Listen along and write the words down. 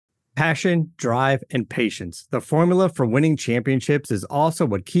Passion, drive, and patience. The formula for winning championships is also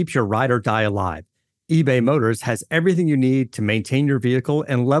what keeps your ride or die alive. eBay Motors has everything you need to maintain your vehicle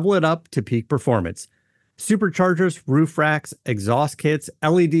and level it up to peak performance. Superchargers, roof racks, exhaust kits,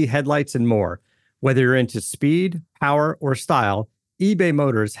 LED headlights, and more. Whether you're into speed, power, or style, eBay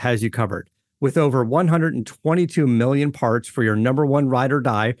Motors has you covered. With over 122 million parts for your number one ride or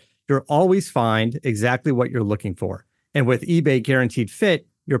die, you'll always find exactly what you're looking for. And with eBay Guaranteed Fit,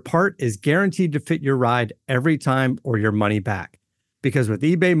 your part is guaranteed to fit your ride every time or your money back. Because with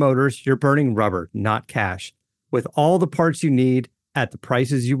eBay Motors, you're burning rubber, not cash. With all the parts you need at the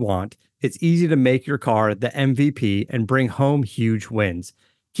prices you want, it's easy to make your car the MVP and bring home huge wins.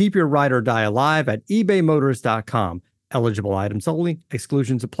 Keep your ride or die alive at ebaymotors.com. Eligible items only.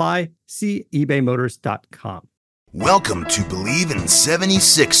 Exclusions apply. See ebaymotors.com. Welcome to Believe in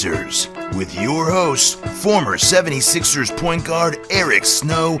 76ers with your hosts, former 76ers point guard Eric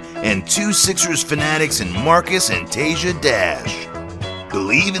Snow and two Sixers fanatics in Marcus and Tasia Dash.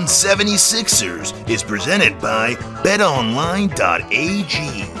 Believe in 76ers is presented by betonline.ag.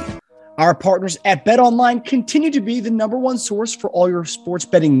 Our partners at BetOnline continue to be the number one source for all your sports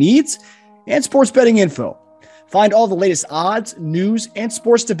betting needs and sports betting info. Find all the latest odds, news, and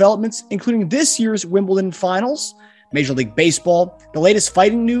sports developments, including this year's Wimbledon finals, Major League Baseball, the latest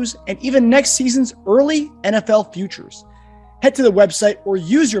fighting news, and even next season's early NFL futures. Head to the website or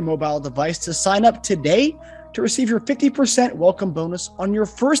use your mobile device to sign up today to receive your 50% welcome bonus on your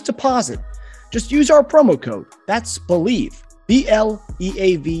first deposit. Just use our promo code. That's BELIEVE,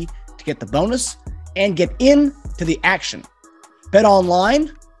 BLEAV, to get the bonus and get into the action. Bet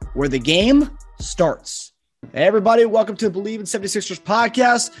online, where the game starts. Hey everybody, welcome to the Believe in 76ers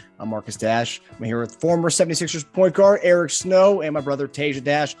podcast. I'm Marcus Dash. I'm here with former 76ers point guard Eric Snow and my brother Tasia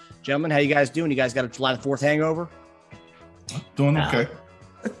Dash. Gentlemen, how you guys doing? You guys got a July 4th hangover? Doing okay.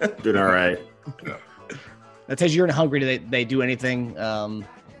 Doing all right. Yeah. Now, Tasia, you're in Hungary. Do they do anything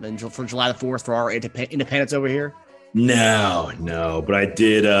for July the 4th for our independence over here? No. But I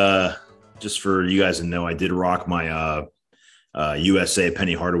did, just for you guys to know, I did rock my USA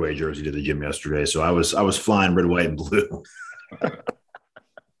Penny Hardaway jersey to the gym yesterday. So I was flying red, white, and blue.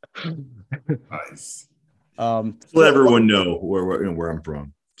 Nice. Let everyone know where I'm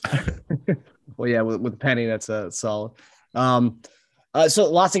from. Well, yeah, with Penny, that's solid.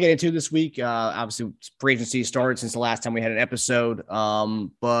 So lots to get into this week. Obviously, free agency started since the last time we had an episode.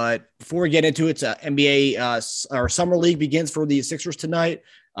 But before we get into it, NBA our summer league begins for the Sixers tonight.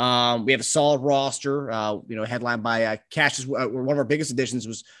 We have a solid roster, headlined by Cassius. One of our biggest additions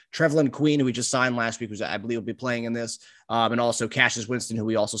was Trevelin Queen, who we just signed last week, who I believe will be playing in this, and also Cassius Winston, who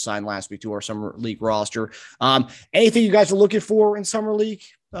we also signed last week to our summer league roster. Anything you guys are looking for in summer league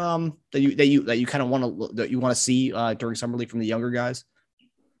that you kind of want to see during summer league from the younger guys?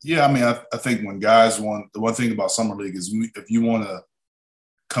 Yeah, I mean, I think when guys the one thing about summer league is if you want to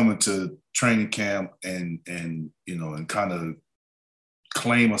come into training camp and kind of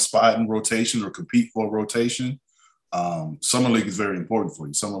claim a spot in rotation or compete for a rotation, summer league is very important for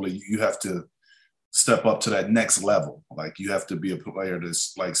you. Summer league, you have to step up to that next level. Like you have to be a player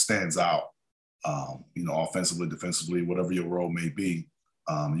that's like stands out, offensively, defensively, whatever your role may be.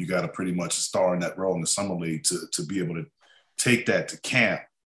 You got to pretty much star in that role in the summer league to be able to take that to camp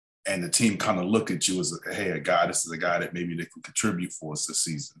and the team kind of look at you as this is a guy that maybe they can contribute for us this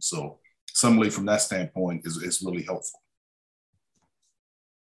season. So summer league from that standpoint is really helpful.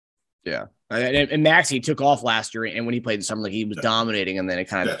 Yeah, and Maxey took off last year, and when he played in summer league, he was dominating, and then it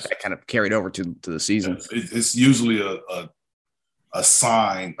kind of carried over to the season. It's usually a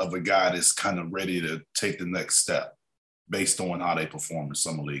sign of a guy that's kind of ready to take the next step based on how they perform in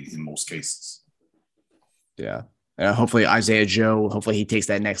summer league in most cases. Yeah. Hopefully Isaiah Joe, hopefully he takes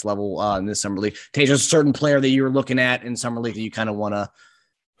that next level in this summer league. Tasia, a certain player that you were looking at in summer league that you kind of want to.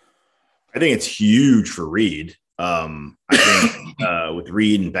 I think it's huge for Reed. I think with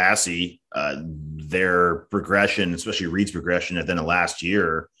Reed and Bassey, their progression, especially Reed's progression at the end of last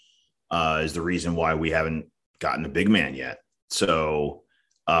year, is the reason why we haven't gotten a big man yet. So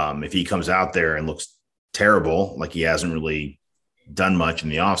if he comes out there and looks terrible, like he hasn't really done much in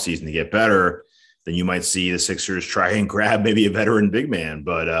the offseason to get better, then you might see the Sixers try and grab maybe a veteran big man.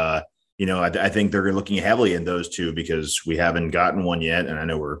 But, I think they're looking heavily in those two because we haven't gotten one yet. And I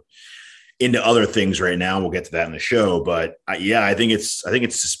know we're into other things right now. We'll get to that in the show. But, I think it's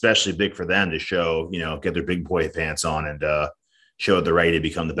especially big for them to show, get their big boy pants on and show they're ready to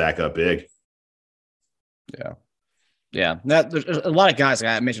become the backup big. Yeah. Yeah, there's a lot of guys.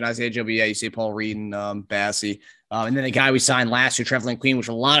 Like I mentioned Isaiah Jobier, you see Paul Reed and Bassey. And then the guy we signed last year, Trevor Queen, which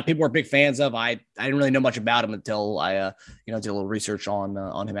a lot of people are big fans of. I didn't really know much about him until I did a little research on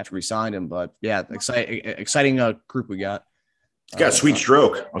him after we signed him. But yeah, exciting group we got. He's got a sweet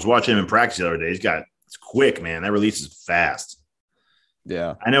stroke. I was watching him in practice the other day. It's quick, man. That release is fast.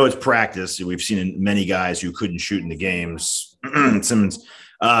 Yeah, I know it's practice. We've seen many guys who couldn't shoot in the games. Simmons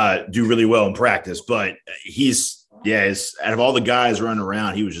do really well in practice, but he's out of all the guys running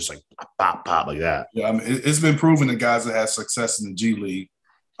around, he was just like pop like that. Yeah, I mean, it's been proven that guys that have success in the G League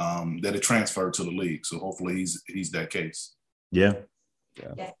that it transferred to the league. So hopefully he's that case. Yeah.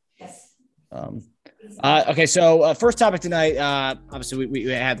 Yes. Okay, so first topic tonight. Obviously, we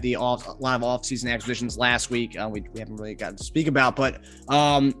had a lot of off-season acquisitions last week. We haven't really gotten to speak about, but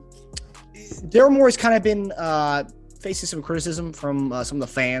Daryl Morey's kind of been facing some criticism from some of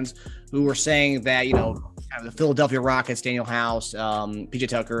the fans who were saying that kind of the Philadelphia Rockets, Daniel House, PJ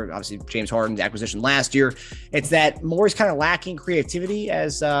Tucker, obviously James Harden's acquisition last year. It's that Morey's kind of lacking creativity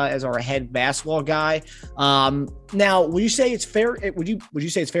as our head basketball guy. Now, would you say it's fair? Would you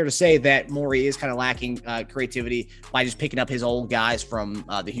say it's fair to say that Morey is kind of lacking creativity by just picking up his old guys from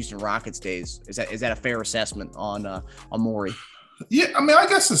the Houston Rockets days? Is that a fair assessment on Morey? Yeah, I mean, I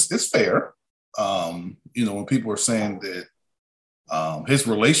guess it's fair. When people are saying that his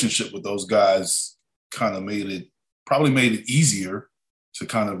relationship with those guys kind of made it easier to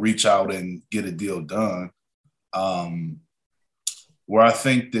kind of reach out and get a deal done. Where I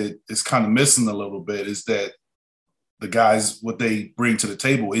think that it's kind of missing a little bit is that the guys, what they bring to the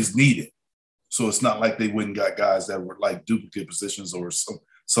table is needed. So it's not like they went and got guys that were like duplicate positions or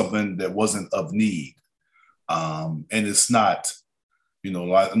something that wasn't of need. And it's not,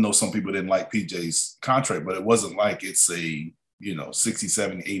 I know some people didn't like PJ's contract, but it wasn't like it's a, 60,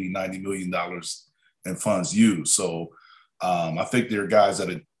 70, 80, $90 million in funds used. So I think there are guys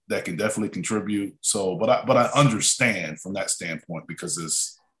that can definitely contribute. So, but I understand from that standpoint because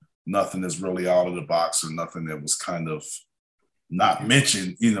there's nothing that's really out of the box or nothing that was kind of not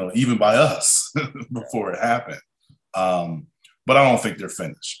mentioned, even by us before it happened. But I don't think they're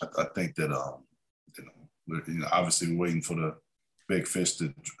finished. I think that, obviously we're waiting for the big fish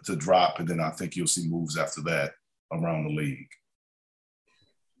to drop. And then I think you'll see moves after that around the league.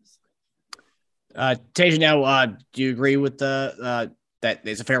 Tasia, now, do you agree with that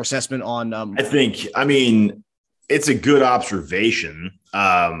there's a fair assessment on? I mean, it's a good observation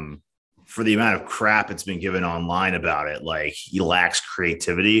for the amount of crap that's been given online about it. Like he lacks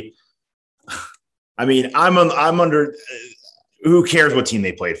creativity. I mean, I'm under. Who cares what team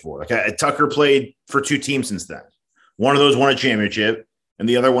they played for? Like Tucker played for two teams since then. One of those won a championship, and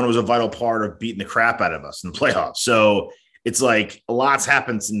the other one was a vital part of beating the crap out of us in the playoffs. So it's like a lot's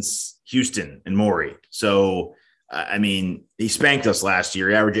happened since Houston and Morey. So, I mean, he spanked us last year.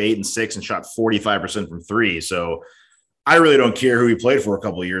 He averaged 8 and 6 and shot 45% from three. So I really don't care who he played for a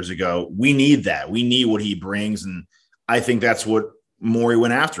couple of years ago. We need that. We need what he brings. And I think that's what Morey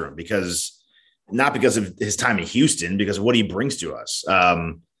went after him not because of his time in Houston, because of what he brings to us.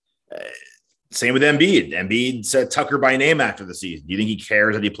 Same with Embiid. Embiid said Tucker by name after the season. Do you think he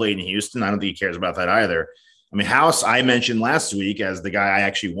cares that he played in Houston? I don't think he cares about that either. I mean, House, I mentioned last week as the guy I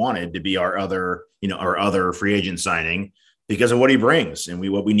actually wanted to be our other free agent signing because of what he brings and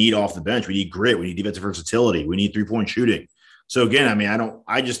what we need off the bench. We need grit. We need defensive versatility. We need 3-point shooting. So again, I mean,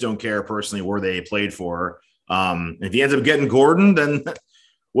 I just don't care personally where they played for. If he ends up getting Gordon, then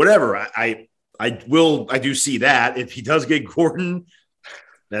whatever. I do see that if he does get Gordon,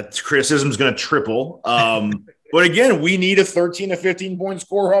 that criticism is going to triple. But again, we need a 13 to 15 point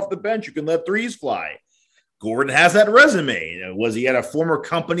scorer off the bench who can let threes fly. Gordon has that resume. Was he at a former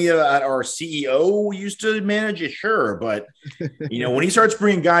company that our CEO used to manage? Sure. But, when he starts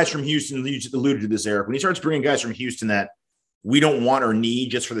bringing guys from Houston, you just alluded to this, Eric, when he starts bringing guys from Houston that we don't want or need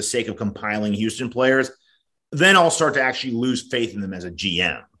just for the sake of compiling Houston players, then I'll start to actually lose faith in them as a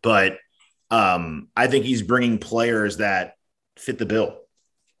GM. But I think he's bringing players that fit the bill.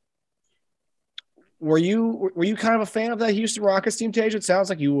 Were you kind of a fan of that Houston Rockets team, Tage? It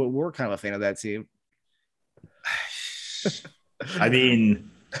sounds like you were kind of a fan of that team. I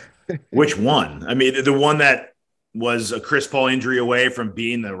mean, which one? I mean, the one that was a Chris Paul injury away from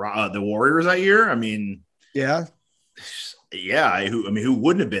being the Warriors that year. I mean, yeah. Who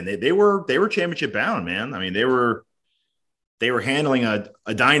wouldn't have been? They were championship bound, man. I mean, they were handling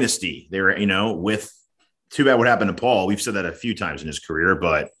a dynasty. They were, with too bad what happened to Paul. We've said that a few times in his career,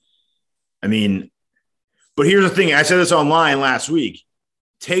 but I mean, but here's the thing. I said this online last week.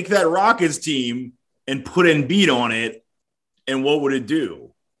 Take that Rockets team and put Embiid on it, and what would it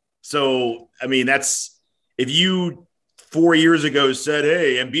do? So, I mean, that's if you 4 years ago said,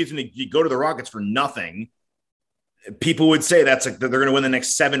 hey, Embiid's going to go to the Rockets for nothing, people would say that's like they're going to win the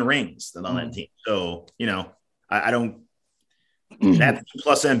next 7 rings on that team. So, I don't – that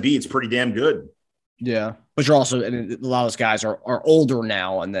plus Embiid's pretty damn good. Yeah. But you're also – and a lot of those guys are older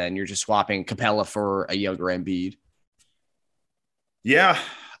now, and then you're just swapping Capella for a younger Embiid. Yeah,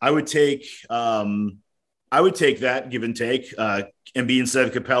 I would take that give and take. Embiid instead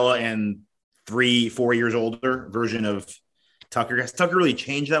of Capella and 3-4 years older version of Tucker. Has Tucker really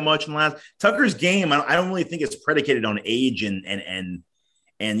changed that much in the last? Tucker's game, I don't really think it's predicated on age and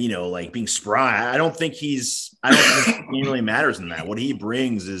like being spry. I don't think it really matters in that. What he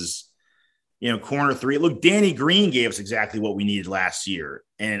brings is corner 3. Look, Danny Green gave us exactly what we needed last year,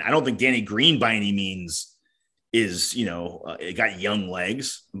 and I don't think Danny Green by any means is it got young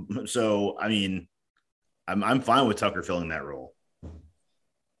legs. So I mean, I'm fine with Tucker filling that role.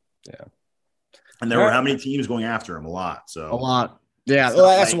 Yeah. And there were how many teams going after him? A lot. So a lot. Yeah.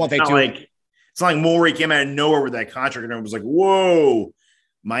 Well, that's the one thing too. It's not like Mulry came out of nowhere with that contract and everyone was like, whoa,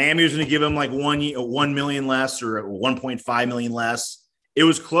 Miami was going to give him like $1 million less or $1.5 million less. It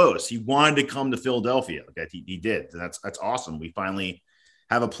was close. He wanted to come to Philadelphia. Okay, he did. That's awesome. We finally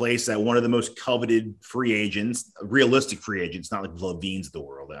have a place that one of the most coveted free agents, realistic free agents, not like Levine's of the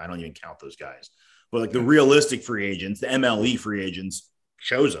world. I don't even count those guys, but like the realistic free agents, the MLE free agents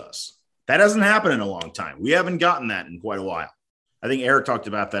chose us. That hasn't happened in a long time. We haven't gotten that in quite a while. I think Eric talked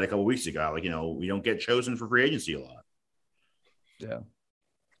about that a couple of weeks ago. Like, we don't get chosen for free agency a lot. Yeah.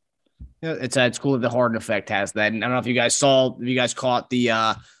 Yeah, it's cool that the Harden effect has that. And I don't know if you guys caught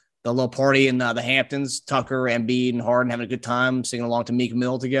the little party in the Hamptons, Tucker, Embiid, and Harden having a good time singing along to Meek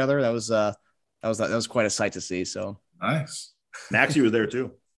Mill together. That was quite a sight to see. So nice. Maxey was there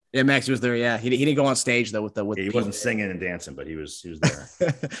too. Yeah, Maxey was there. Yeah, he didn't go on stage though with he wasn't singing and dancing, but he was there.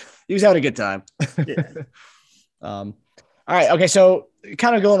 He was having a good time. Yeah. All right. Okay. So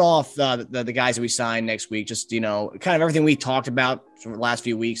kind of going off the guys that we signed next week, just, kind of everything we talked about from the last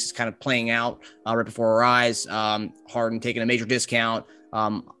few weeks is kind of playing out right before our eyes. Harden taking a major discount,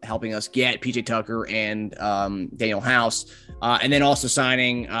 helping us get PJ Tucker and Daniel House, and then also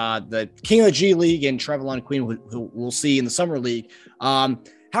signing the King of the G League and Trevelyan Queen, who we'll see in the Summer League.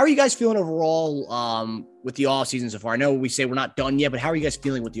 How are you guys feeling overall with the offseason so far? I know we say we're not done yet, but how are you guys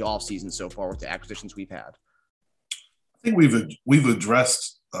feeling with the offseason so far with the acquisitions we've had? I think we've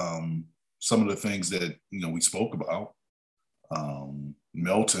addressed some of the things that we spoke about.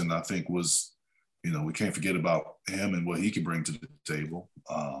 Melton, I think, was we can't forget about him and what he can bring to the table.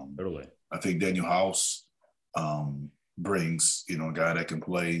 Totally. I think Daniel House brings a guy that can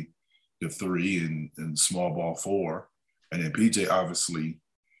play the 3 and small ball 4, and then PJ obviously.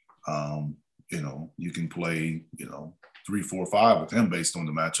 You can play 3, 4, 5 with him based on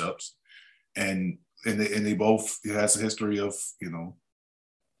the matchups, and they both has a history of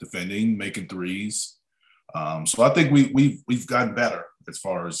defending, making threes. So I think we've gotten better as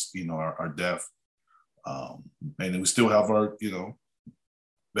far as our depth, and then we still have our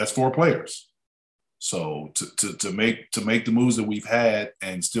best 4 players. So to make the moves that we've had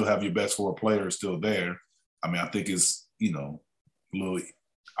and still have your best 4 players still there, I mean, I think is a little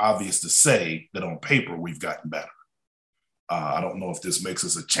obvious to say that on paper we've gotten better. I don't know if this makes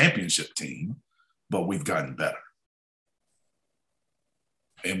us a championship team, but we've gotten better.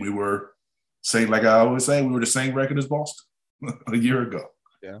 And we were saying, like I always say, we were the same record as Boston a year ago.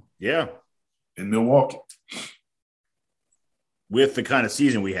 Yeah. In Milwaukee. With the kind of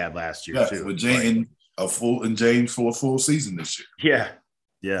season we had last year, too. With James for a full season this year.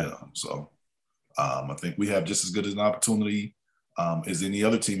 Yeah. So I think we have just as good an opportunity as any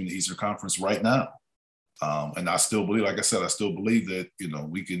other team in the Eastern Conference right now. And I still believe, like I said, that,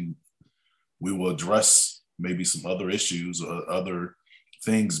 we will address maybe some other issues or other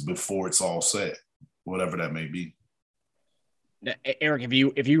things before it's all said, whatever that may be. Eric,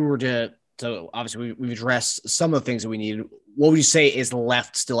 if you were to obviously we've addressed some of the things that we needed, what would you say is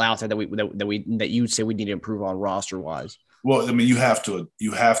left still out there that you would say we need to improve on roster wise? Well, I mean, you have to,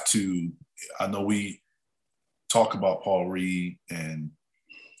 I know we talk about Paul Reed and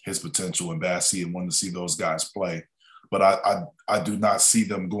his potential and Bassey and wanting to see those guys play. But I do not see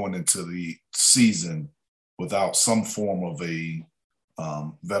them going into the season without some form of a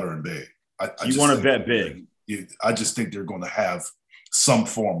veteran big. You want to bet big. I just think they're going to have some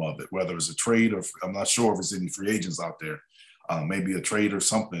form of it, whether it's a trade or I'm not sure if it's any free agents out there. Maybe a trade or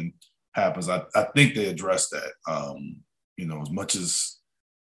something happens. I think they address that. As much as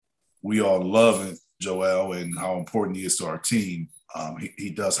we all love Joel and how important he is to our team, he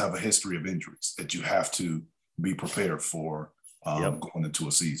does have a history of injuries that you have to be prepared for going into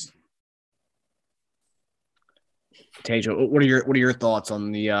a season. Tasia, what are your thoughts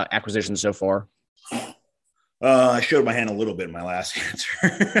on the acquisition so far? I showed my hand a little bit in my last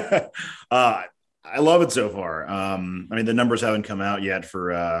answer. I love it so far. I mean, the numbers haven't come out yet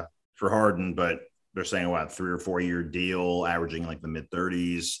for Harden, but they're saying what 3 or 4 year deal, averaging like the mid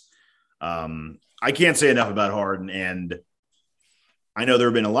 30s. I can't say enough about Harden, and I know there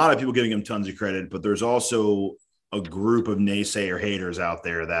have been a lot of people giving him tons of credit, but there's also a group of naysayer haters out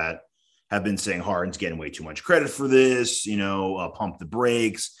there that have been saying Harden's getting way too much credit for this, pump the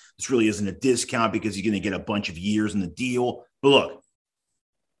brakes. This really isn't a discount because he's going to get a bunch of years in the deal. But look,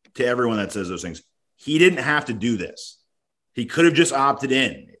 to everyone that says those things, he didn't have to do this. He could have just opted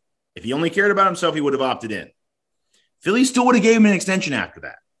in. If he only cared about himself, he would have opted in. Philly still would have gave him an extension after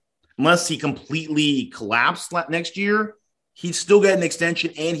that. Unless he completely collapsed next year, he'd still get an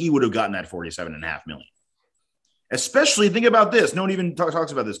extension and he would have gotten that $47.5 million. Especially, think about this. No one even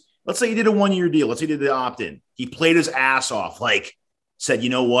talks about this. Let's say he did a 1 year deal. Let's say he did the opt-in. He played his ass off, said, you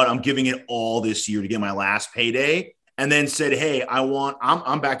know what? I'm giving it all this year to get my last payday. And then said, hey,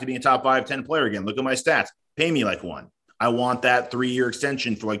 I'm back to being a top 5, 10 player again. Look at my stats. Pay me like one. I want that 3 year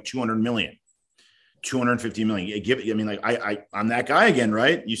extension for like $200 million, $250 million. I'm that guy again,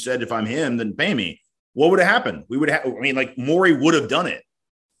 right? You said if I'm him, then pay me. What would have happened? Morey would have done it.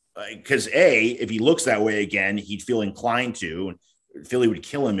 Because if he looks that way again, he'd feel inclined to. Philly would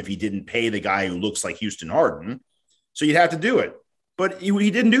kill him if he didn't pay the guy who looks like Houston Harden. So you'd have to do it. But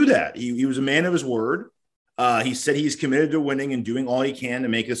he didn't do that. He was a man of his word. He said he's committed to winning and doing all he can to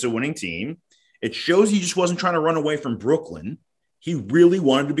make this a winning team. It shows he just wasn't trying to run away from Brooklyn. He really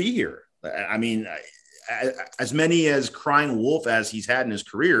wanted to be here. I mean, as many as crying wolf as he's had in his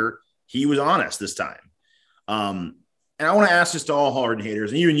career, he was honest this time. And I want to ask this to all Harden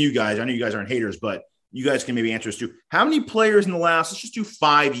haters, and even you guys. I know you guys aren't haters, but you guys can maybe answer this too. How many players in the last, let's just do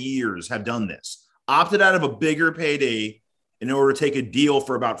 5 years, have done this? Opted out of a bigger payday in order to take a deal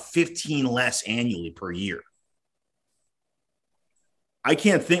for about 15 less annually per year. I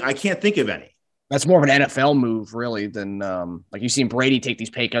can't think of any. That's more of an NFL move, really, than you've seen Brady take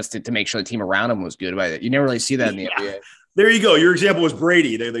these pay cuts to make sure the team around him was good about it. You never really see that in the NBA. There you go. Your example was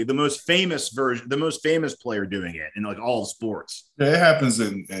Brady, the most famous version, the most famous player doing it in all sports. Yeah, it happens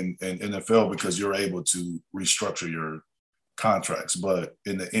in NFL because you're able to restructure your contracts. But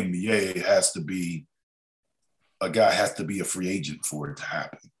in the NBA, a guy has to be a free agent for it to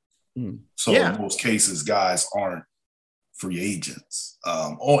happen. So in most cases, guys aren't free agents.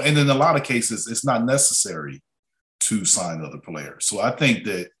 And in a lot of cases, it's not necessary to sign other players. So I think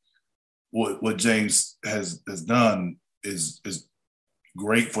that what James has done is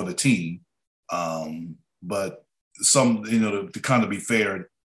great for the team. But to kind of be fair,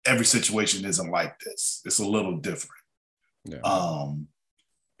 every situation isn't like this. It's a little different. Yeah.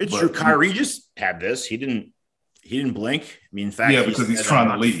 It's true. Kyrie just had this. He didn't blink. I mean, in fact, because he's trying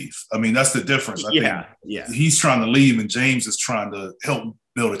to leave. I mean, that's the difference. I think he's trying to leave and James is trying to help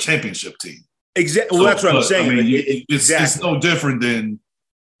build a championship team. Exactly. Well, that's what I'm saying. I mean, it's no different than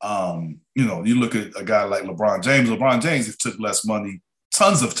you look at a guy like LeBron James. LeBron James has took less money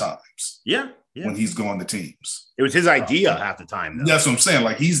tons of times. Yeah. When he's going to teams. It was his idea half the time, though. That's what I'm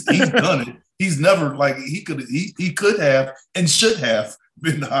saying. He's done it. He's never he could have and should have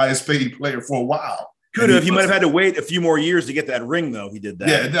been the highest paid player for a while. Could have. He might have had to wait a few more years to get that ring, though. He did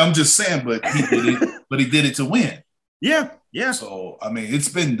that. Yeah, I'm just saying, but he did it. But he did it to win. Yeah. So I mean, it's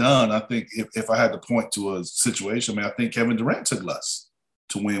been done. I think if I had to point to a situation, I think Kevin Durant took less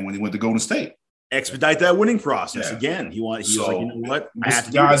to win when he went to Golden State. Expedite that winning process again. He was like, you know what?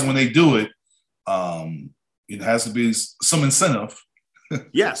 Guys, when they do it, it has to be some incentive.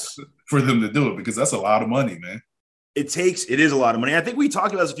 Yes, for them to do it because that's a lot of money, man. It is a lot of money. I think we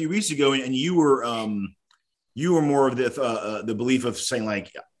talked about this a few weeks ago, and you were more of the belief of saying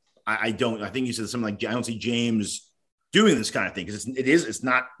I think you said something like I don't see James doing this kind of thing because it's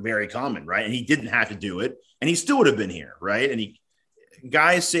not very common, right? And he didn't have to do it, and he still would have been here, right? And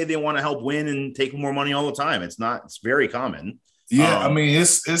guys say they want to help win and take more money all the time. It's very common. Yeah, I mean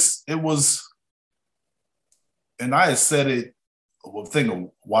it was, and I had said it. I think a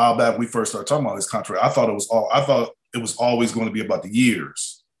while back we first started talking about this contract. I thought it was always going to be about the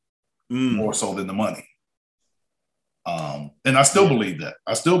years more so than the money. And I still believe that.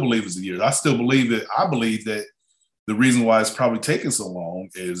 I still believe it's the years. I believe that the reason why it's probably taking so long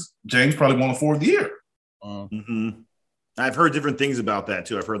is James probably won a fourth year. I've heard different things about that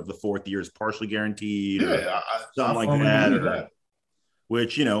too. I've heard the fourth year is partially guaranteed, something like that.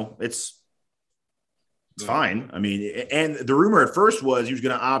 Which it's fine. I mean, and the rumor at first was he was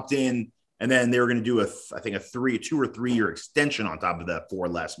going to opt in, and then they were going to do a 2 or 3 year extension on top of that for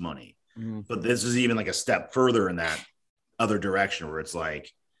less money. But this is even like a step further in that other direction where it's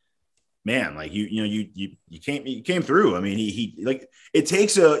like, man, like you came through. I mean, he like it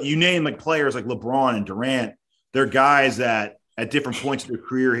takes you name like players like LeBron and Durant. They're guys that at different points of their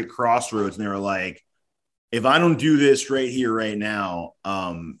career hit crossroads, and they were like, if I don't do this right here, right now,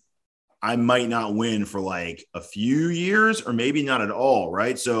 I might not win for like a few years or maybe not at all.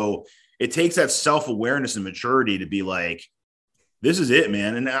 Right. So it takes that self-awareness and maturity to be like, this is it,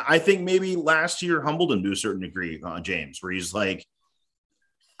 man. And I think maybe last year humbled him to a certain degree, James, where he's like,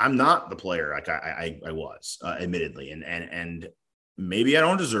 I'm not the player like I was, admittedly. And maybe I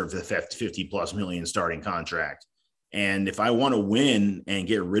don't deserve the 50 plus million starting contract. And if I want to win and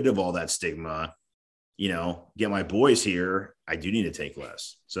get rid of all that stigma, get my boys here, I do need to take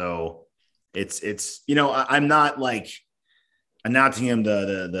less. So it's I'm not like announcing him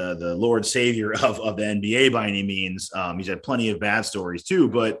the Lord Savior of the NBA by any means. He's had plenty of bad stories too,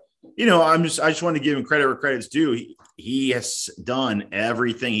 but I just want to give him credit where credit's due. He has done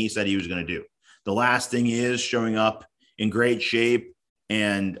everything he said he was going to do. The last thing is showing up in great shape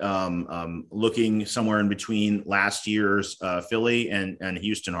and looking somewhere in between last year's Philly and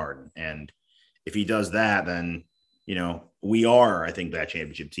Houston Harden. And if he does that, then, we are, I think, that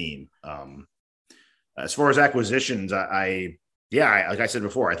championship team. As far as acquisitions, like I said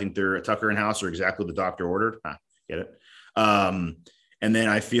before, I think Tucker and House are exactly what the doctor ordered. Get it? And then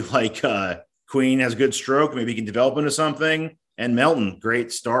I feel like Queen has a good stroke. Maybe he can develop into something. And Melton,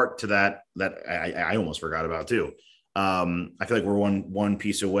 great start to that I almost forgot about too. I feel like we're one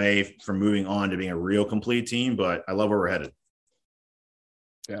piece away from moving on to being a real complete team, but I love where we're headed.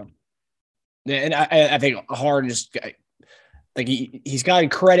 Yeah. Yeah, and I think Harden just like he's gotten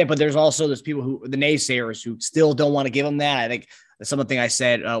credit, but there's also those people the naysayers who still don't want to give him that. I think some of the thing I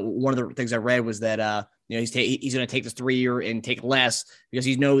said, one of the things I read was that he's going to take this 3 year and take less because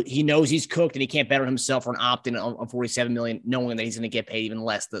he knows he's cooked and he can't bet on himself for an opt-in on $47 million, knowing that he's going to get paid even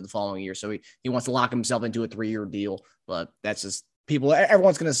less the following year. So he wants to lock himself into a 3 year deal, but that's just people.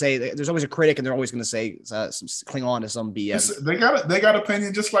 Everyone's going to say there's always a critic, and they're always going to say cling on to some BS. They got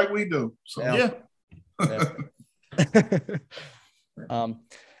opinion just like we do. So yeah.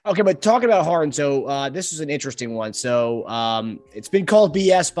 Okay, but talking about Harden, so this is an interesting one. So it's been called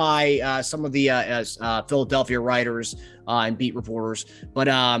BS by some of the Philadelphia writers and beat reporters, but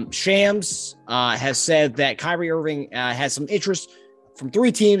Shams has said that Kyrie Irving has some interest from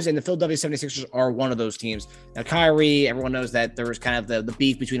 3 teams, and the Philadelphia 76ers are one of those teams. Now, Kyrie, everyone knows that there was kind of the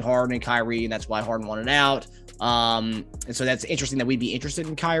beef between Harden and Kyrie, and that's why Harden wanted out. And so that's interesting that we'd be interested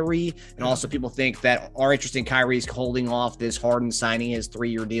in Kyrie. And also people think that our interest in Kyrie is holding off this Harden signing his 3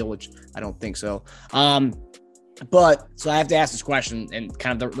 year deal, which I don't think so. But so I have to ask this question, and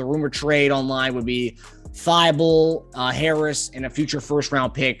kind of the rumor trade online would be Thibault, Harris, and a future first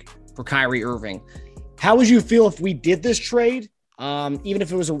round pick for Kyrie Irving. How would you feel if we did this trade? Even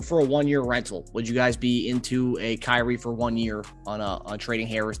if it was for a 1 year rental, would you guys be into a Kyrie for 1 year on trading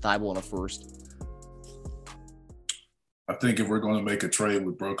Harris, Thibault, and a first? I think if we're going to make a trade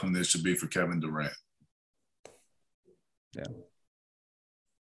with Brooklyn, it should be for Kevin Durant. Yeah.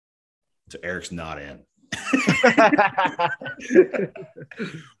 So Eric's not in.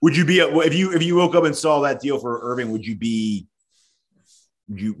 Would you be if you woke up and saw that deal for Irving? Would you be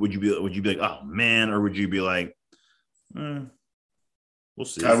like, oh man, or would you be like, we'll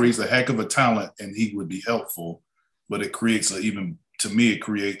see? Kyrie's a heck of a talent, and he would be helpful, but it creates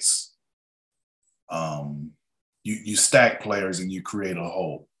you stack players and you create a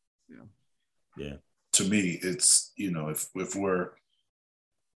hole. Yeah. To me, it's if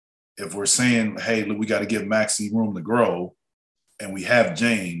we're saying, hey, look, we got to give Maxey room to grow, and we have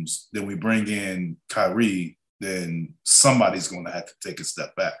James, then we bring in Kyrie, then somebody's going to have to take a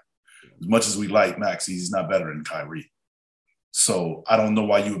step back. As much as we like Maxey, he's not better than Kyrie. So I don't know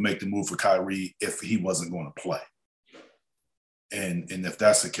why you would make the move for Kyrie if he wasn't going to play. And if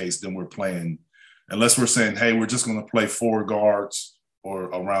that's the case, then we're playing, unless we're saying, hey, we're just going to play 4 guards or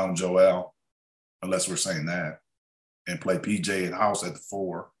around Joel, unless we're saying that, and play PJ and House at the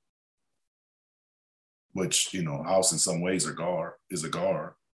 4, which, House in some ways is a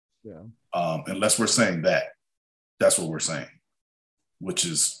guard. Yeah. Unless we're saying that, that's what we're saying, which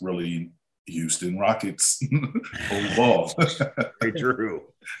is really Houston Rockets ball. Very true.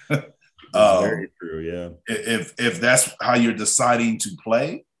 Very true. Yeah. If that's how you're deciding to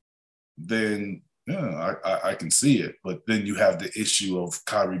play, then yeah, I can see it. But then you have the issue of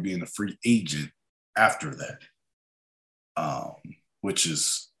Kyrie being a free agent after that, which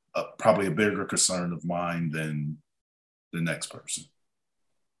is probably a bigger concern of mine than the next person.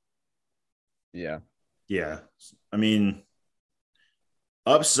 Yeah. Yeah. I mean,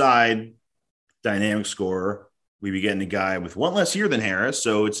 Upside, dynamic scorer. We'd be getting a guy with one less year than Harris,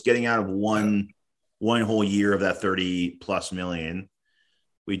 so it's getting out of one whole year of that 30+ million.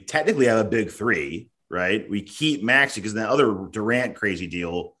 We technically have a big three, right? We keep Maxey because the other Durant crazy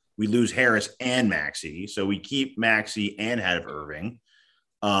deal, we lose Harris and Maxey. So we keep Maxey and have Irving.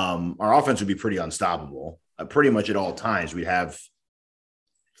 Our offense would be pretty unstoppable. Pretty much at all times, we'd have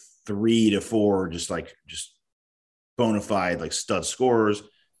 3 to 4 just bona fide like stud scorers.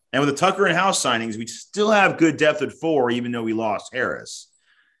 And with the Tucker and House signings, we still have good depth at 4, even though we lost Harris.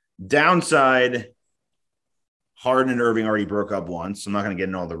 Downside, Harden and Irving already broke up once. I'm not going to get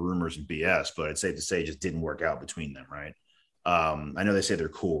into all the rumors and BS, but it's safe to say it just didn't work out between them, right? I know they say they're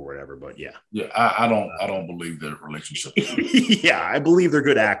cool or whatever, but yeah. Yeah, I don't believe their relationship. Yeah, I believe they're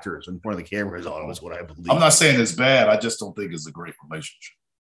good actors in front of the cameras. Always what I believe. I'm not saying it's bad. I just don't think it's a great relationship.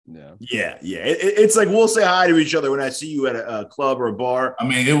 Yeah. It's like we'll say hi to each other when I see you at a club or a bar. I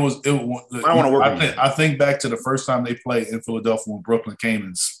mean, I want to work. I think back to the first time they played in Philadelphia when Brooklyn came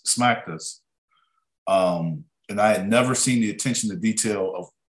and smacked us. And I had never seen the attention to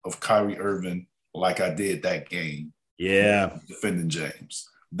detail of Kyrie Irving like I did that game. Yeah. Defending James.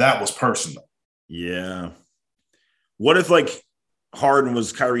 That was personal. Yeah. What if like Harden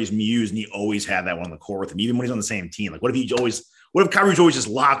was Kyrie's muse and he always had that one on the court with him, even when he's on the same team? Like what if Kyrie's always just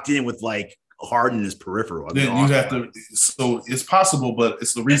locked in with like Harden in his peripheral? Then you have to, so it's possible, but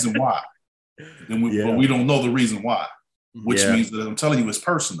it's the reason why. But we don't know the reason why, which means that I'm telling you it's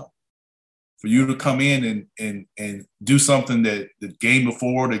personal. For you to come in and do something that the game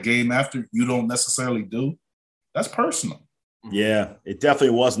before, the game after, you don't necessarily do, that's personal. Yeah, it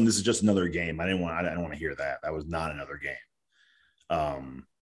definitely wasn't. This is just another game. I don't want to hear that. That was not another game.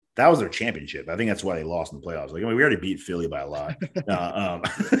 That was their championship. I think that's why they lost in the playoffs. Like, I mean, we already beat Philly by a lot.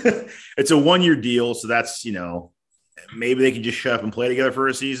 It's a 1-year deal, so that's, maybe they can just shut up and play together for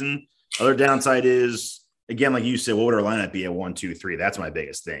a season. Other downside is, again, like you said, what would our lineup be at 1, 2, 3? That's my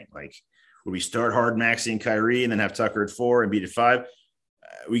biggest thing. Like, would we start Harden, Maxey, and Kyrie, and then have Tucker at 4 and beat at 5?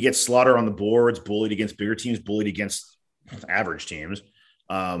 We get Slaughter on the boards, bullied against bigger teams, bullied against average teams.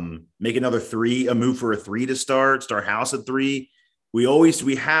 Make another 3, a move for a 3 to start House at 3. We've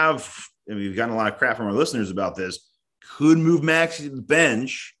gotten a lot of crap from our listeners about this. Could move Maxey to the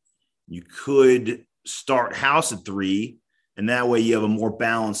bench. You could start House at 3, and that way you have a more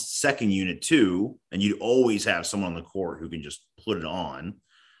balanced second unit too, and you'd always have someone on the court who can just put it on.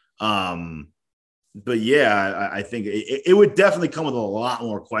 But yeah, I think it would definitely come with a lot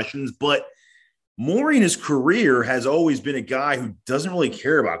more questions, but Morey in his career has always been a guy who doesn't really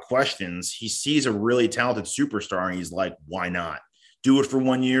care about questions. He sees a really talented superstar and he's like, why not? Do it for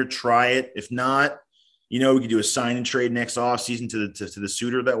 1 year, try it. If not, we could do a sign and trade next offseason to the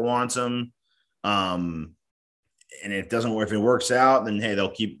suitor that wants him. And if it works out, then hey,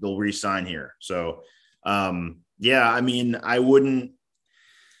 they'll re-sign here. So I mean, I wouldn't.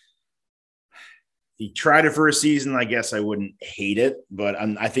 He tried it for a season. I guess I wouldn't hate it, but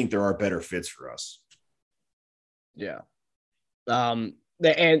I think there are better fits for us. Yeah. And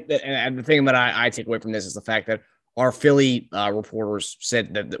the thing that I take away from this is the fact that our Philly reporters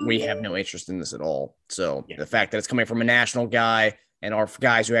said that we have no interest in this at all. So the fact that it's coming from a national guy and our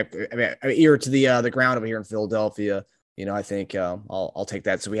guys who have ear to the ground over here in Philadelphia, I think I'll take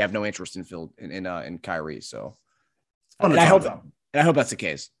that. So we have no interest in Kyrie. So I hope that's the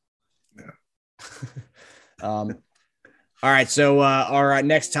case. Yeah. All right. So our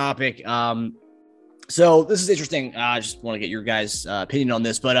next topic. So this is interesting. I just want to get your guys' opinion on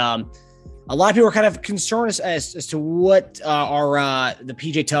this, but a lot of people are kind of concerned as to what the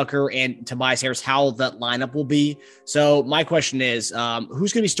PJ Tucker and Tobias Harris, how that lineup will be. So my question is, who's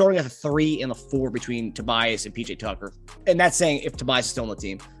going to be starting at the 3 and the 4 between Tobias and PJ Tucker? And that's saying if Tobias is still on the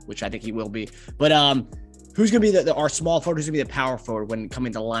team, which I think he will be. But who's going to be our small forward? Who's going to be the power forward when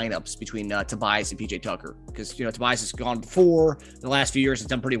coming to lineups between Tobias and PJ Tucker? Because, Tobias has gone before in the last few years. Has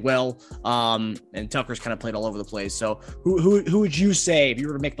done pretty well. And Tucker's kind of played all over the place. So who would you say, if you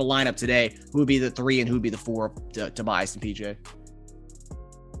were to make the lineup today, who would be the 3 and who would be the 4 of Tobias and PJ?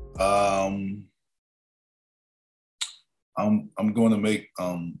 I'm going to make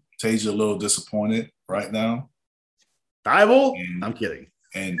Tasia a little disappointed right now. Thibault? I'm kidding.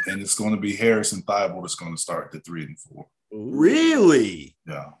 And it's going to be Harris and Thibault that's going to start the 3 and 4. Really?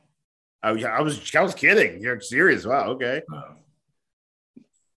 Yeah. I was kidding. You're serious? Wow. Okay.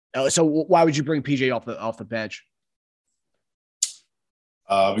 So why would you bring PJ off the bench?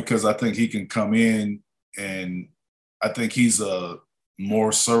 Because I think he can come in, and I think he's a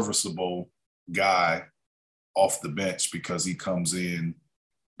more serviceable guy off the bench because he comes in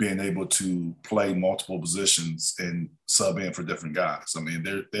being able to play multiple positions and sub in for different guys. I mean,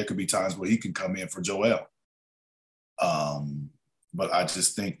 there could be times where he can come in for Joel. But I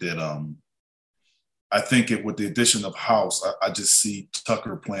just think that with the addition of House, I just see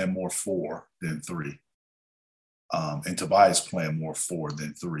Tucker playing more 4 than 3. And Tobias playing more 4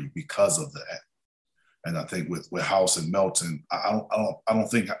 than 3 because of that. And I think with House and Melton, I don't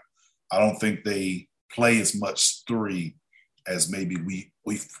think they play as much 3 as maybe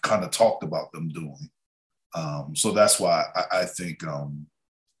we've kind of talked about them doing. So that's why I think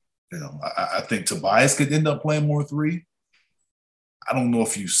I think Tobias could end up playing more 3. I don't know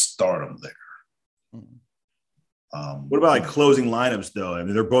if you start him there. What about like closing lineups though? I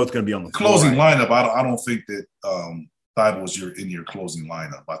mean, they're both going to be on the closing lineup. I don't think that Thibault's in your closing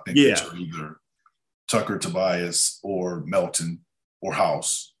lineup. I think that you're either Tucker, Tobias, or Melton or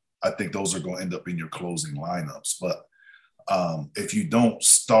House. I think those are going to end up in your closing lineups. But if you don't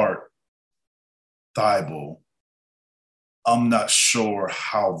start Thibault, I'm not sure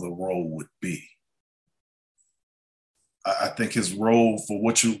how the role would be. I think his role for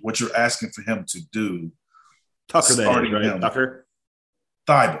what you're asking for him to do. Tucker, right? Tucker?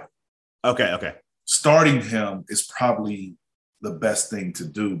 Thibault. Okay. Starting him is probably the best thing to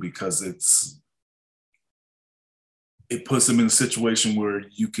do because it puts him in a situation where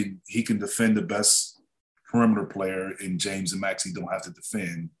he can defend the best perimeter player in James and Max he don't have to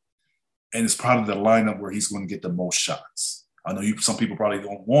defend. And it's probably the lineup where he's going to get the most shots. I know some people probably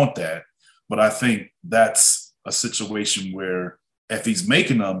don't want that, but I think that's a situation where if he's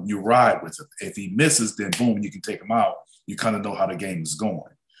making them, you ride with him. If he misses, then boom, you can take him out. You kind of know how the game is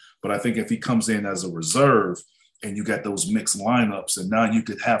going. But I think if he comes in as a reserve and you got those mixed lineups, and now you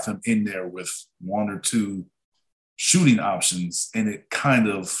could have him in there with 1 or 2 shooting options, and it kind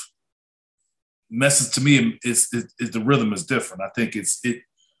of messes to me. The rhythm is different. I think it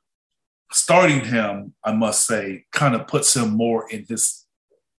starting him, I must say, kind of puts him more in his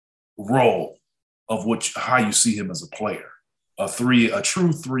role of how you see him as a player. A true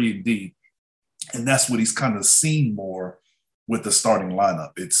 3-and-D. And that's what he's kind of seen more with the starting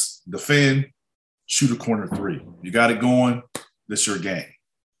lineup. It's defend, shoot a corner 3. You got it going, this your game.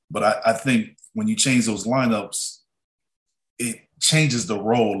 But I think when you change those lineups, it changes the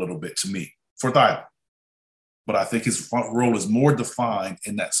role a little bit to me for Thibault. But I think his role is more defined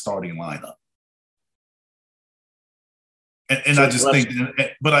in that starting lineup. And so I just think,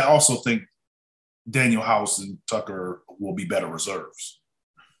 but I also think Daniel House and Tucker will be better reserves.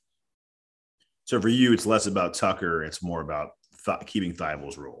 So for you, it's less about Tucker. It's more about keeping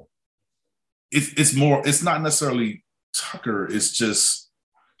Thibault's role. It's not necessarily Tucker. It's just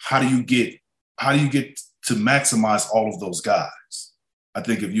how do you get to maximize all of those guys? I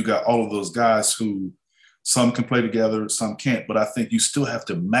think if you got all of those guys who some can play together, some can't, but I think you still have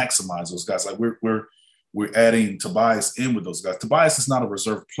to maximize those guys. Like we're adding Tobias in with those guys. Tobias is not a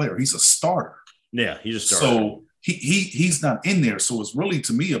reserve player. He's a starter. Yeah, he's a starter. So he's not in there. So it's really,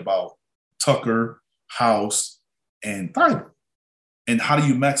 to me, about Tucker, House, and Thibault. And how do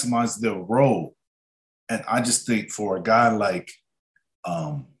you maximize their role? And I just think for a guy like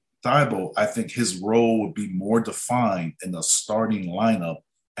Thibault, I think his role would be more defined in the starting lineup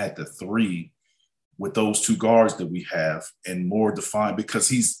at the 3 with those 2 guards that we have, and more defined because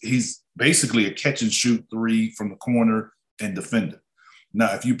he's basically a catch and shoot 3 from the corner and defender.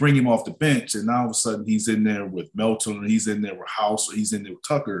 Now, if you bring him off the bench and now all of a sudden he's in there with Melton, or he's in there with House, or he's in there with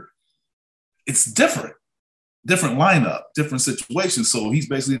Tucker, it's different lineup, different situation. So he's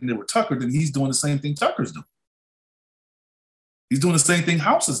basically in there with Tucker, then he's doing the same thing Tucker's doing. He's doing the same thing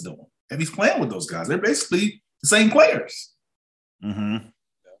House is doing. And he's playing with those guys. They're basically the same players. Mm-hmm.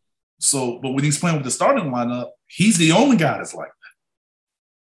 So, but when he's playing with the starting lineup, he's the only guy that's like that.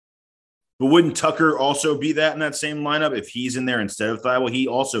 But wouldn't Tucker also be that in that same lineup if he's in there instead of Thibault? He'd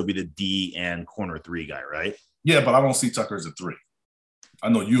also be the D and corner 3 guy, right? Yeah, but I don't see Tucker as a 3. I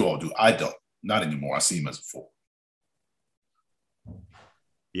know you all do. I don't. Not anymore. I see him as a 4.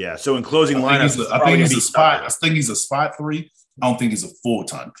 Yeah. So in closing lineups, I think he's a spot. I think he's a spot 3. I don't think he's a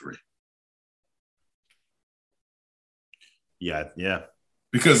full-time 3. Yeah.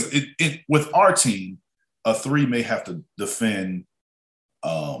 Because with our team, a 3 may have to defend,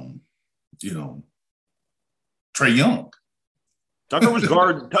 Trae Young. Tucker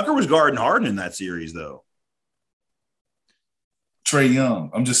was guarding Harden in that series, though. Trae Young.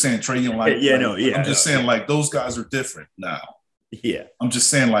 I'm just saying Trae Young. I'm just saying like those guys are different now. Yeah. I'm just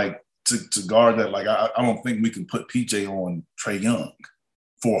saying like to guard that. Like I don't think we can put PJ on Trae Young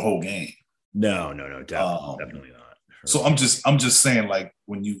for a whole game. No, definitely not. So I'm just saying like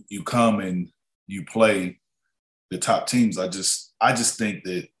when you come and you play the top teams. I just think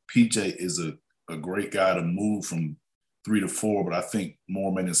that PJ is a great guy to move from 3 to 4, but I think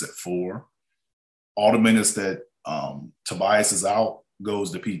more minutes at 4. All the minutes that Tobias is out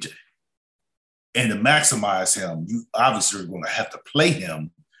goes to PJ. And to maximize him, you obviously are going to have to play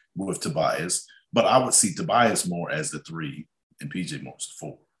him with Tobias, but I would see Tobias more as the 3 and PJ more as the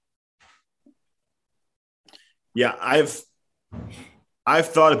 4. Yeah, I've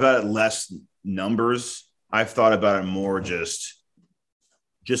thought about it less numbers. I've thought about it more just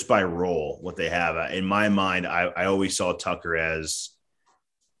by role, what they have. In my mind, I always saw Tucker as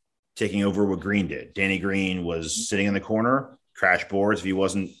taking over what Green did. Danny Green was sitting in the corner, crash boards if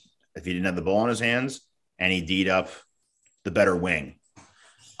he didn't have the ball in his hands, and he D'd up the better wing.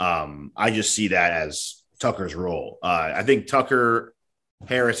 I just see that as Tucker's role. I think Tucker,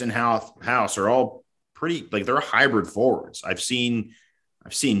 Harris, and House are all pretty, like, they're hybrid forwards. I've seen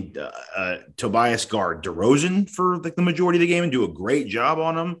Tobias guard DeRozan for like the majority of the game and do a great job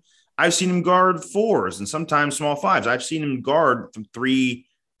on him. I've seen him guard 4s and sometimes small 5s. I've seen him guard from 3s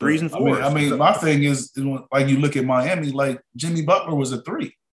and 4s. I mean, my thing is, like, you look at Miami, like Jimmy Butler was a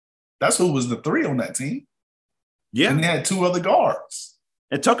 3. That's who was the 3 on that team. Yeah, and they had 2 other guards.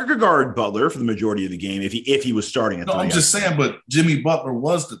 And Tucker could guard Butler for the majority of the game if he was starting at 3. I'm just saying, but Jimmy Butler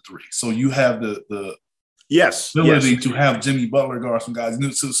was the 3, so you have the ability to have Jimmy Butler guard some guys.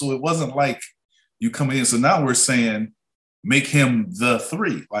 So it wasn't like you come in. So now we're saying make him the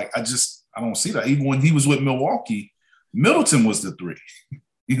 3. Like, I don't see that. Even when he was with Milwaukee, Middleton was the 3.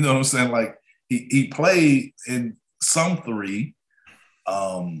 You know what I'm saying? Like, he played in some 3.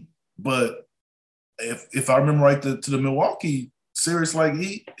 But if I remember right, to the Milwaukee series, like,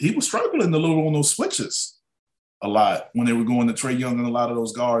 he was struggling a little on those switches a lot when they were going to Trae Young and a lot of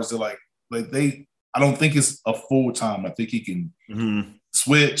those guards. They're like I don't think it's a full time. I think he can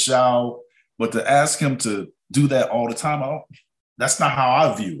switch out, but to ask him to do that all the time, that's not how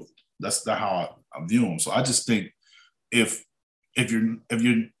I view it. That's not how I view him. So I just think if you're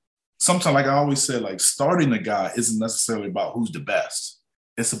sometimes, like I always say, like, starting a guy isn't necessarily about who's the best.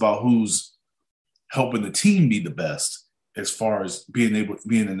 It's about who's helping the team be the best as far as being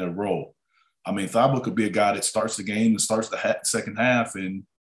in their role. I mean, Thibault could be a guy that starts the game and starts the second half, and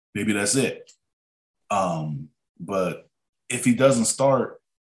maybe that's it. But if he doesn't start,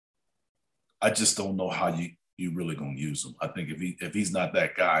 I just don't know how you really gonna use him. I think if he's not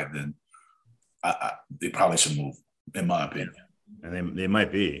that guy, then they probably should move, in my opinion. And they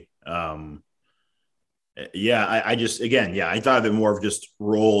might be. I thought of it more of just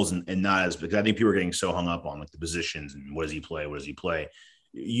roles and not as, because I think people are getting so hung up on, like, the positions and what does he play.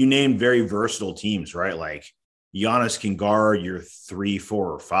 You named very versatile teams, right? Like, Giannis can guard your 3,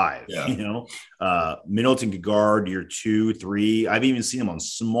 4, or 5. Yeah. You know, Middleton can guard your 2, 3. I've even seen him on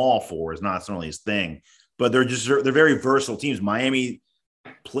small 4s. Not necessarily his thing, but they're very versatile teams. Miami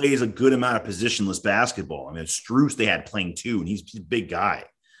plays a good amount of positionless basketball. I mean, Strus they had playing 2, and he's a big guy.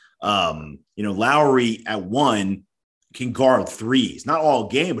 Lowry at 1 can guard 3s, not all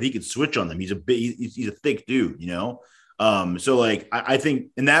game, but he can switch on them. He's a thick dude, you know? So, like, I think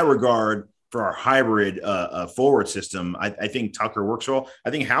in that regard, for our hybrid forward system, I think Tucker works well. I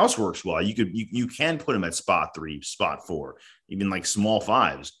think House works well. You can put him at spot 3, spot 4, even like small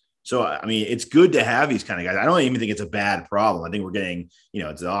 5s. So, I mean, it's good to have these kind of guys. I don't even think it's a bad problem. I think we're getting,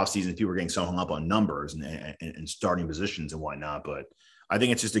 it's the offseason. People are getting so hung up on numbers and starting positions and whatnot. But I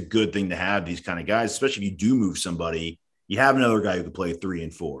think it's just a good thing to have these kind of guys, especially if you do move somebody. You have another guy who can play 3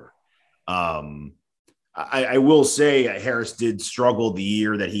 and 4. I will say Harris did struggle the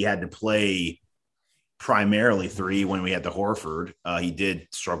year that he had to play primarily 3 when we had the Horford. He did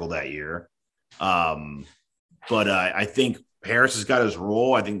struggle that year. But I think Harris has got his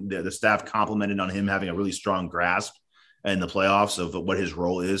role. I think the staff complimented on him having a really strong grasp in the playoffs of what his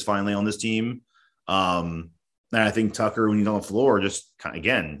role is finally on this team. And I think Tucker, when he's on the floor, just kind of,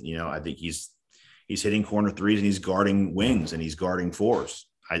 again, I think he's hitting corner 3s and he's guarding wings and he's guarding 4s.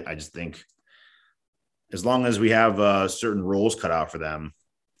 I just think as long as we have certain roles cut out for them,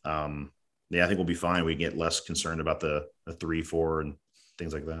 I think we'll be fine. We get less concerned about the 3, 4 and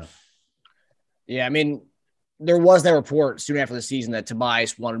things like that. Yeah, I mean, there was that report soon after the season that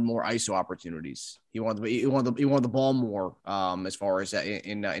Tobias wanted more ISO opportunities. He wanted the ball more as far as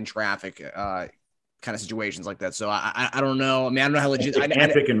in traffic kind of situations like that. So I don't know. I mean, I don't know how legit.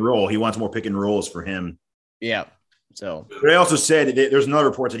 Pick and roll. He wants more pick and rolls for him. Yeah. So, but I also said there's another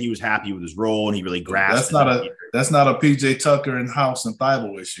report that he was happy with his role and he really grasped. That's not a PJ Tucker and House and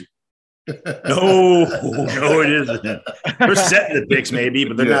Thibault issue. No, it isn't. They're setting the picks maybe,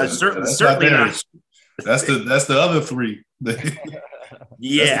 but they're not certainly not. That's the other 3.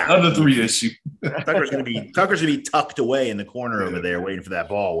 Yeah. That's another 3 issue. Tucker's gonna be tucked away in the corner over there waiting for that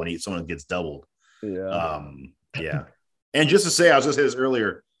ball when someone gets doubled. Yeah. And just to say, I was gonna say this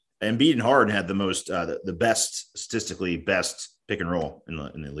earlier, Embiid and Harden had the most the best, statistically best pick and roll in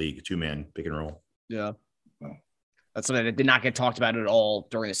the league, 2-man pick and roll. Yeah. That's something that did not get talked about at all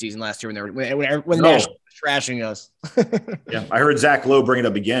during the season last year when the National was trashing us. Yeah, I heard Zach Lowe bring it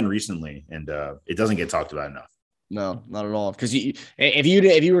up again recently, and it doesn't get talked about enough. No, not at all. Because if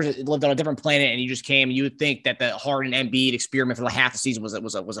you were lived on a different planet and you just came, you would think that the Harden Embiid experiment for the half the season was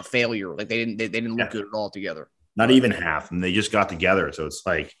a failure. Like they didn't look good at all together. Not even half, and they just got together. So it's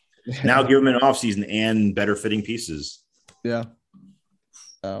like now give them an offseason and better fitting pieces. Yeah.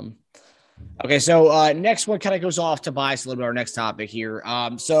 Okay, so next one kind of goes off to bias a little bit our next topic here.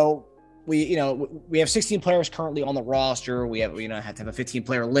 So we have 16 players currently on the roster. We have have to have a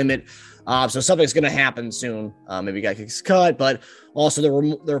 15-player limit. So something's going to happen soon. Maybe a guy gets cut, but also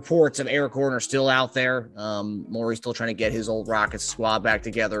the reports of Eric Gordon are still out there. Morey's still trying to get his old Rockets squad back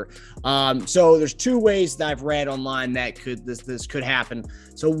together. So there's 2 ways that I've read online that this could happen.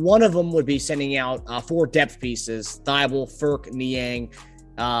 So one of them would be sending out 4 depth pieces: Thibault, Furk, Niang,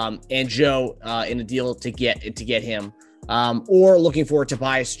 and Joe in a deal to get him, or looking for a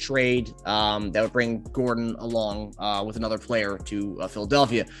Tobias trade that would bring Gordon along with another player to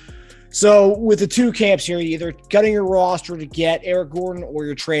Philadelphia. So with the 2 camps here, you're either cutting your roster to get Eric Gordon, or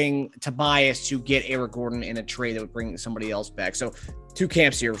you're trading Tobias to get Eric Gordon in a trade that would bring somebody else back. So 2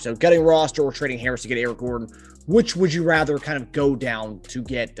 camps here. So cutting roster or trading Harris to get Eric Gordon. Which would you rather kind of go down to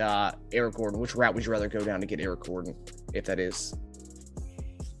get Eric Gordon? Which route would you rather go down to get Eric Gordon, if that is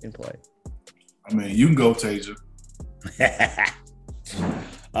in play? I mean, you can go, Tasia.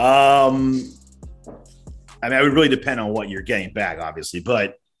 I mean, it would really depend on what you're getting back, obviously.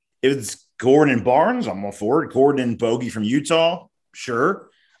 But if it's Gordon and Barnes, I'm all for it. Gordon and Bogey from Utah, sure.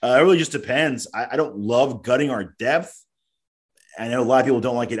 It really just depends. I don't love gutting our depth. I know a lot of people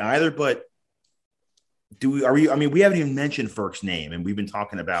don't like it either, but we haven't even mentioned Furk's name, and we've been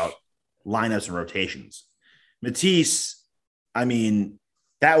talking about lineups and rotations. Matisse, I mean,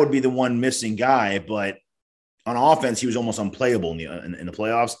 that would be the one missing guy, but on offense, he was almost unplayable in the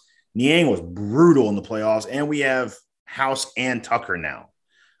playoffs. Niang was brutal in the playoffs, and we have House and Tucker now.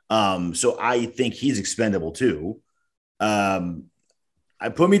 So I think he's expendable too. I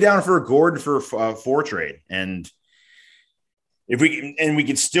put me down for a Gordon for 4 trade, and if we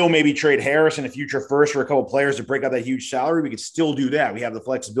could still maybe trade Harris in a future first for a couple of players to break out that huge salary, we could still do that. We have the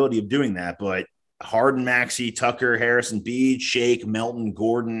flexibility of doing that, but Harden, Maxey, Tucker, Harrison, Bede, Shake, Melton,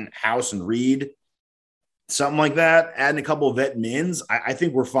 Gordon, House, and Reed, something like that, adding a couple of vet mins, I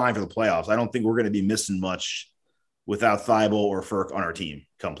think we're fine for the playoffs. I don't think we're going to be missing much without Thibault or Furk on our team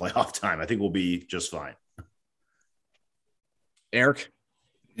come playoff time. I think we'll be just fine. Eric?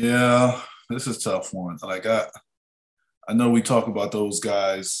 Yeah, this is a tough one. Like, I know we talk about those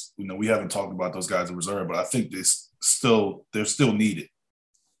guys. We haven't talked about those guys in reserve, but I think they're still needed.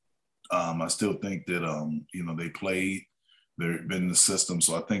 I still think that they played, they've been in the system,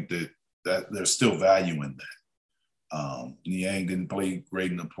 so I think that there's still value in that. Niang didn't play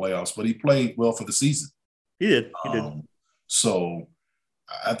great in the playoffs, but he played well for the season. He did. So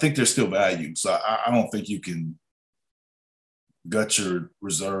I think there's still value. So I don't think you can gut your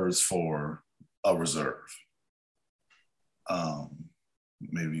reserves for a reserve.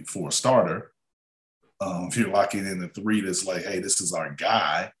 Maybe for a starter, if you're locking in the 3 that's like, hey, this is our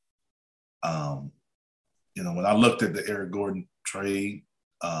guy. When I looked at the Eric Gordon trade,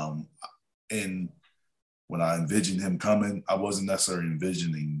 and when I envisioned him coming, I wasn't necessarily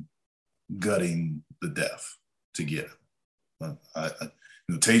envisioning gutting the depth to get him.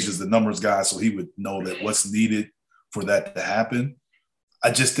 Tasia's the numbers guy, so he would know that what's needed for that to happen.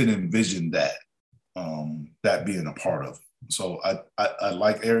 I just didn't envision that being a part of it. So I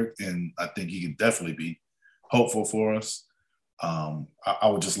like Eric, and I think he can definitely be hopeful for us. I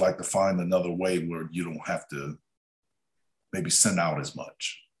would just like to find another way where you don't have to maybe send out as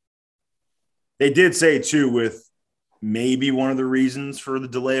much. They did say, too, with maybe one of the reasons for the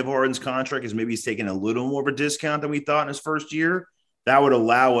delay of Harden's contract is maybe he's taking a little more of a discount than we thought in his first year. That would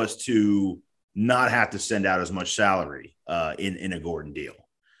allow us to not have to send out as much salary in a Gordon deal.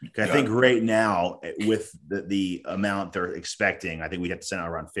 I think right now, with the amount they're expecting, I think we'd have to send out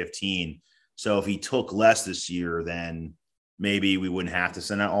around 15. So if he took less this year, then maybe we wouldn't have to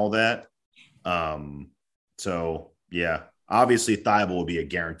send out all that. So, yeah, obviously Thibault would be a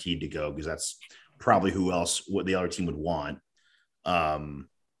guaranteed to go because that's probably what the other team would want.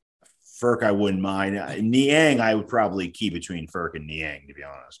 Furk, I wouldn't mind. Niang, I would probably keep between Furk and Niang, to be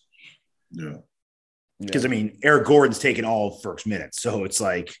honest. Yeah. Because, I mean, Eric Gordon's taken all first minutes. So it's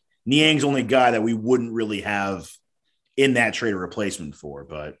like Niang's only guy that we wouldn't really have in that trade a replacement for.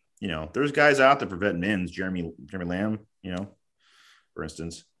 But, you know, there's guys out there for vet mins. Jeremy Lamb, you know, for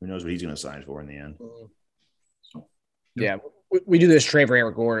instance. Who knows what he's going to sign for in the end. Yeah, we do this trade for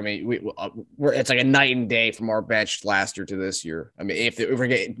Eric Gordon. I mean, it's like a night and day from our bench last year to this year. I mean, if we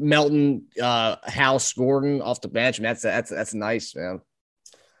get Melton, House, Gordon off the bench, I mean, that's nice, man.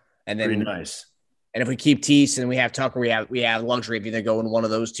 And then pretty nice. And if we keep Tease and we have Tucker, we have luxury of either going one of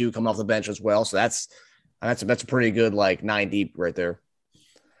those two coming off the bench as well. So that's a pretty good like 9 deep right there.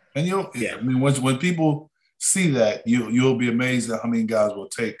 And I mean, when people see that, you'll be amazed at how many guys will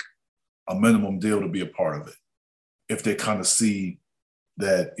take a minimum deal to be a part of it. If they kind of see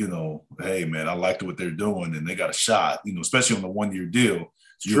that, you know, hey man, I like what they're doing and they got a shot, you know, especially on the 1-year deal.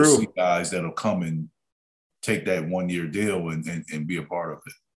 So you'll see guys that'll come and take that 1-year deal and be a part of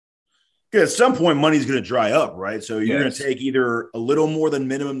it. Yeah, at some point, money's going to dry up, right? So you're going to take either a little more than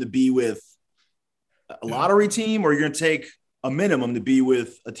minimum to be with a lottery team, or you're going to take a minimum to be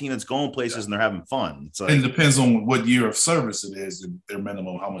with a team that's going places and they're having fun. It's like, it depends on what year of service it is and their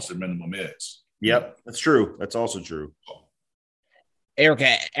minimum, how much their minimum is. Yep, that's true. That's also true. Eric,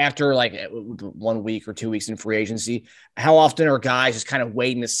 after like 1 week or 2 weeks in free agency, how often are guys just kind of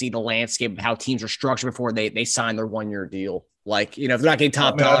waiting to see the landscape of how teams are structured before they sign their 1-year deal? Like, you know, if they're not getting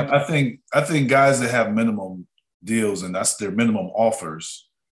top dollar. I think guys that have minimum deals and that's their minimum offers,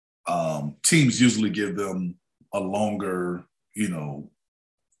 teams usually give them a longer, you know,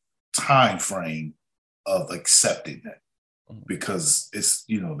 time frame of accepting that. Because it's,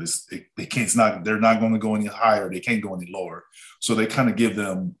 you know, they're not going to go any higher. They can't go any lower. So they kind of give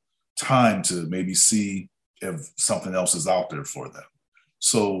them time to maybe see if something else is out there for them.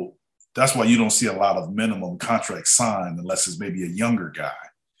 So that's why you don't see a lot of minimum contracts signed unless it's maybe a younger guy.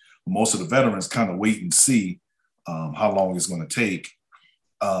 Most of the veterans kind of wait and see how long it's going to take.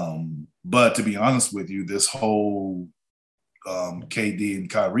 But to be honest with you, this whole KD and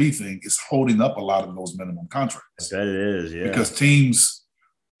Kyrie thing is holding up a lot of those minimum contracts. I bet it is, yeah. Because teams,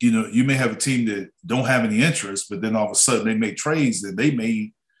 you know, you may have a team that don't have any interest, but then all of a sudden they make trades that they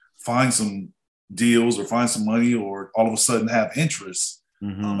may find some deals or find some money or all of a sudden have interest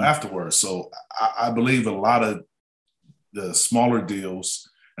afterwards. So I believe a lot of the smaller deals,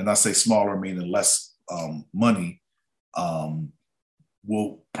 and I say smaller meaning less money,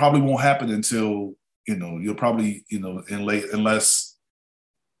 won't happen until, you know, you'll probably, you know, unless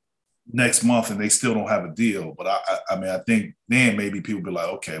next month and they still don't have a deal. But I mean, I think then maybe people be like,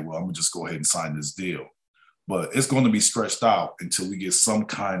 okay, well, I'm gonna just go ahead and sign this deal. But it's going to be stretched out until we get some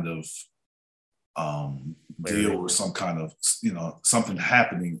kind of deal or some kind of, you know, something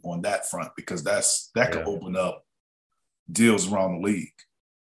happening on that front, because that could open up deals around the league.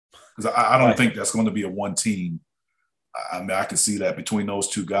 Because I don't think that's going to be a one team. I mean, I can see that between those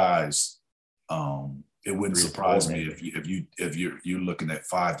two guys. It wouldn't surprise me if you're looking at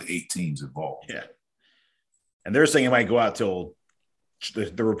 5 to 8 teams involved. Yeah, and they're saying it might go out till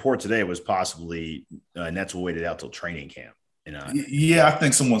the report today was possibly Nets will wait it out till training camp. Yeah, I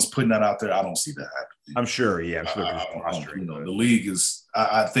think someone's putting that out there. I don't see that happening. I'm sure. Yeah, you know, the league is.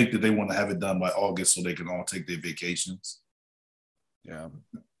 I think that they want to have it done by August so they can all take their vacations. Yeah.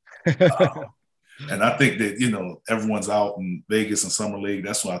 And I think that, you know, everyone's out in Vegas and Summer League.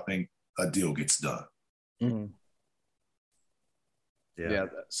 That's why I think a deal gets done. Mm-hmm. Yeah.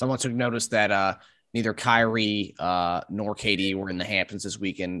 Someone took notice that neither Kyrie nor KD were in the Hamptons this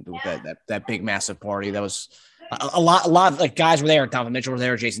weekend with that big massive party. That was a lot of like guys were there. Donovan Mitchell was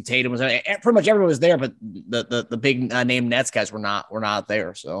there. Jason Tatum was there. Pretty much everyone was there, but the big name Nets guys were not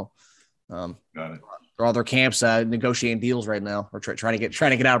there. So got it. They're all their camps negotiating deals right now. We're trying to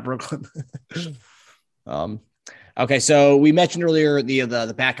get out of Brooklyn. Okay, so we mentioned earlier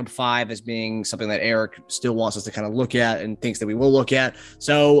the backup 5 as being something that Eric still wants us to kind of look at and thinks that we will look at.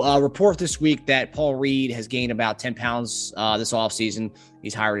 So report this week that Paul Reed has gained about 10 pounds this offseason.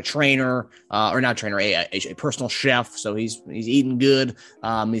 He's hired a trainer, or not a trainer, a personal chef. So he's eating good.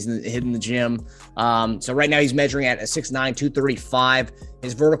 He's hitting the gym. So right now he's measuring at a 6'9", 235.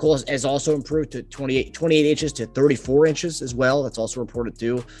 His vertical has also improved to 28 inches to 34 inches as well. That's also reported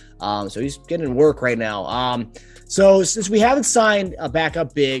too. So he's getting work right now. So since we haven't signed a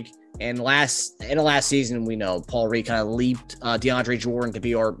backup big, and in the last season, we know Paul Reed kind of leaped DeAndre Jordan to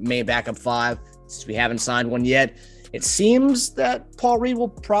be our main backup 5. Since we haven't signed one yet, it seems that Paul Reed will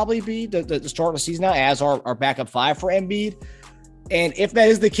probably be the start of the season now as our backup 5 for Embiid. And if that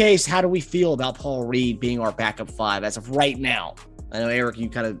is the case, how do we feel about Paul Reed being our backup 5 as of right now? I know, Eric, you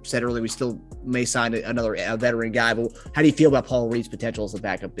kind of said earlier we still may sign a veteran guy, but how do you feel about Paul Reed's potential as a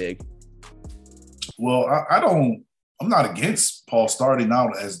backup big? Well, I'm not against Paul starting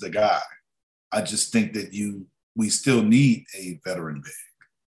out as the guy. I just think that we still need a veteran big,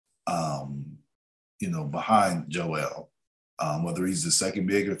 behind Joel, whether he's the second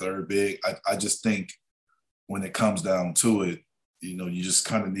big or third big. I just think when it comes down to it, you just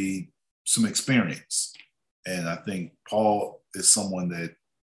kind of need some experience. And I think Paul is someone that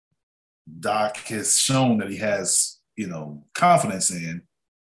Doc has shown that he has, confidence in,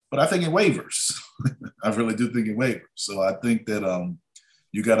 but I think it wavers. I really do think it wavers. So I think that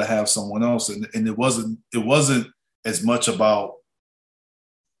you got to have someone else. And it wasn't as much about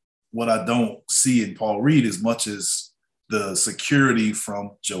what I don't see in Paul Reed as much as the security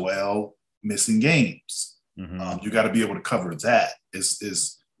from Joel missing games. Mm-hmm. You got to be able to cover that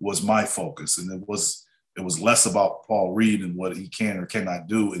was my focus. And it was less about Paul Reed and what he can or cannot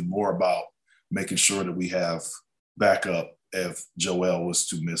do, and more about making sure that we have backup if Joel was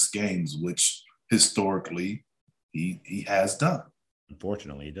to miss games, which historically he has done.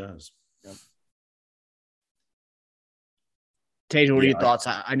 Unfortunately, he does. Yep. Tasia, what are your thoughts?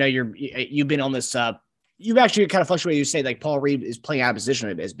 I know you've been on this. You've actually kind of fluctuated. You say like Paul Reed is playing out of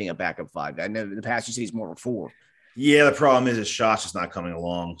position as being a backup 5. I know in the past you said he's more of a 4. Yeah, the problem is his shot's just not coming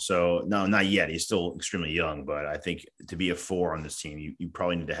along. So no, not yet. He's still extremely young, but I think to be a 4 on this team, you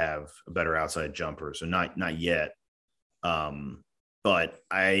probably need to have a better outside jumper. So not yet. But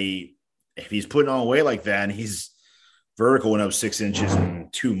if he's putting on weight like that and he's vertical went up 6 inches in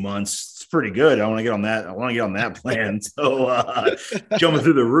 2 months, it's pretty good. I want to get on that. I want to get on that plan. So jumping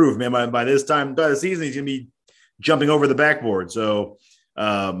through the roof, man. By the season, he's gonna be jumping over the backboard. So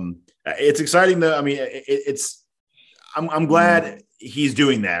it's exciting. I'm glad he's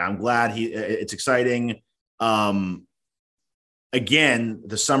doing that. I'm glad it's exciting. Again,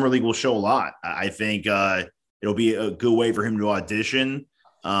 the summer league will show a lot. I think it'll be a good way for him to audition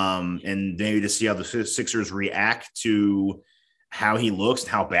and maybe to see how the Sixers react to how he looks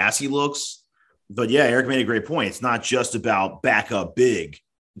and how Bass he looks. But yeah, Eric made a great point. It's not just about backup big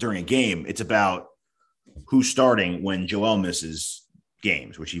during a game. It's about who's starting when Joel misses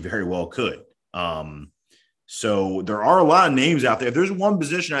games, which he very well could. So there are a lot of names out there. If there's one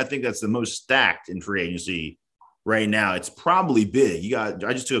position I think that's the most stacked in free agency right now, it's probably big. I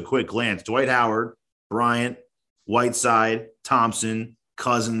just took a quick glance. Dwight Howard, Bryant, Whiteside, Thompson,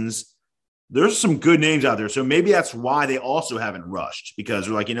 Cousins. There's some good names out there. So maybe that's why they also haven't rushed, because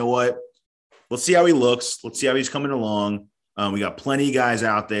they're like, you know what? Let's see how he looks. Let's see how he's coming along. We got plenty of guys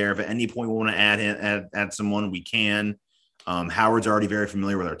out there. If at any point we want to add someone, we can. Howard's already very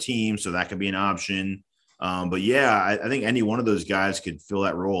familiar with our team, so that could be an option. But yeah, I think any one of those guys could fill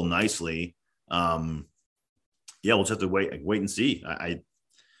that role nicely. Yeah, we'll just have to wait and see.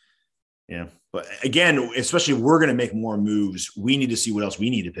 Yeah. But again, especially if we're going to make more moves, we need to see what else we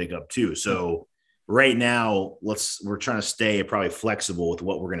need to pick up too. So right now, we're trying to stay probably flexible with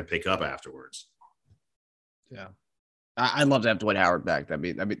what we're going to pick up afterwards. Yeah. I'd love to have Dwight Howard back. That'd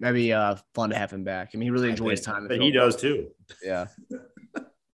be fun to have him back. I mean, he really enjoys time. But he does too. Yeah.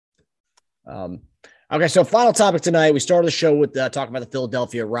 Okay, so final topic tonight. We started the show with talking about the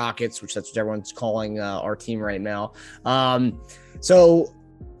Philadelphia Rockets, that's what everyone's calling our team right now. So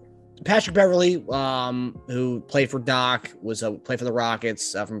Patrick Beverley, who played for Doc, played for the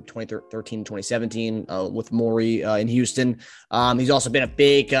Rockets from 2013 to 2017 with Morey in Houston. He's also been a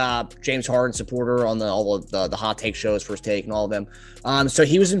big James Harden supporter on all of the hot take shows, First Take, and all of them. So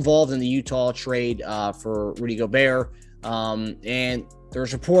he was involved in the Utah trade for Rudy Gobert, and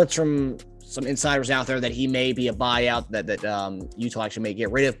there's reports from some insiders out there that he may be a buyout, that Utah actually may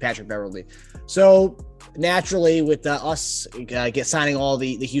get rid of Patrick Beverley. So naturally, with us signing all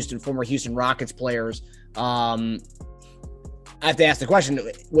the former Houston Rockets players, I have to ask the question: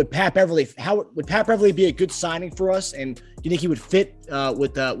 would Pat Beverley be a good signing for us? And do you think he would fit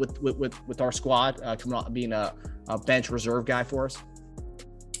with our squad, coming out being a bench reserve guy for us?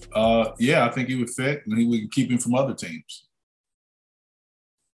 Yeah, I think he would fit, and we can keep him from other teams.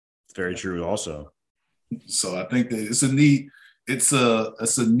 Very true also. So I think that it's a need. It's a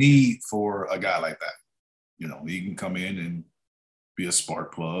need for a guy like that. He can come in and be a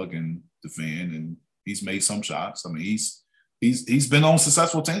spark plug and defend, and he's made some shots. I mean, he's been on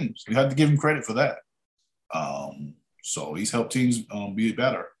successful teams. You have to give him credit for that. So he's helped teams be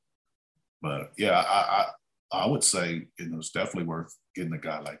better. But yeah, I would say it's definitely worth getting a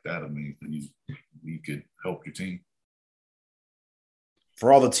guy like that. I mean, you could help your team. For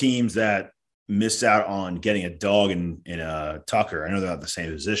all the teams that missed out on getting a dog in Tucker, I know they're not the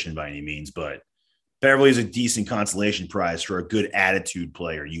same position by any means, but Beverley is a decent consolation prize for a good attitude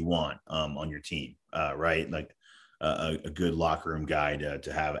player you want on your team, right? Like a good locker room guy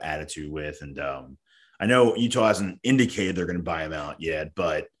to have attitude with. And I know Utah hasn't indicated they're going to buy him out yet,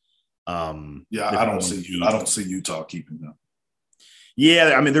 but I don't see Utah keeping them.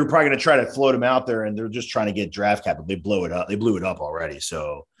 Yeah, I mean, they're probably going to try to float him out there, and they're just trying to get draft capital. They blew it up. They blew it up already,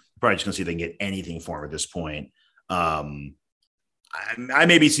 so probably just going to see if they can get anything for him at this point. I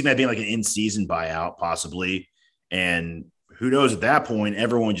maybe see that being like an in-season buyout, possibly. And who knows at that point,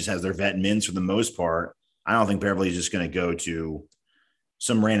 everyone just has their vet mins for the most part. I don't think Beverly's just going to go to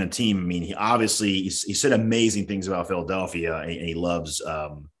some random team. I mean, he said amazing things about Philadelphia, and he loves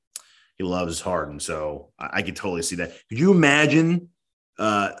Harden. So I could totally see that. Could you imagine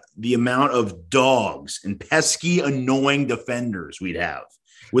the amount of dogs and pesky, annoying defenders we'd have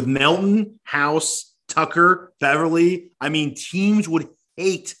with Melton, House, Tucker, Beverly? I mean, teams would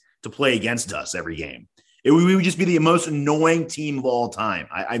hate to play against us every game. We would just be the most annoying team of all time.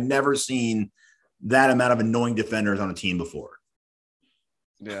 I've never seen that amount of annoying defenders on a team before.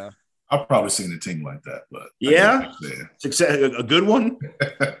 Yeah. I've probably seen a team like that, but yeah, a good one.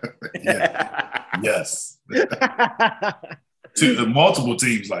 Yes. Multiple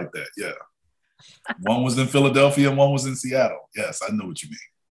teams like that. Yeah. One was in Philadelphia and one was in Seattle. Yes, I know what you mean.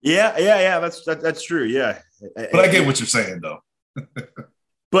 Yeah. That's true. Yeah. But I get what you're saying, though.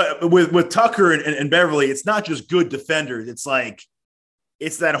 But with Tucker and Beverly, it's not just good defenders.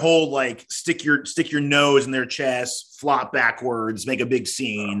 It's that whole like stick your nose in their chest, flop backwards, make a big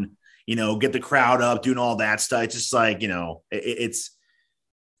scene, get the crowd up, doing all that stuff. It's just like, it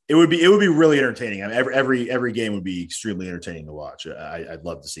would be really entertaining. I mean, every game would be extremely entertaining to watch. I'd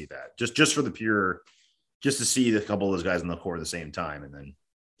love to see that just for the pure, just to see a couple of those guys on the court at the same time, and then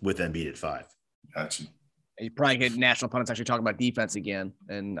with Embiid at 5. Gotcha. You probably get national pundits actually talking about defense again,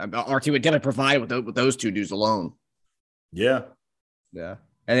 and our team would definitely provide with those two dudes alone. Yeah. Yeah.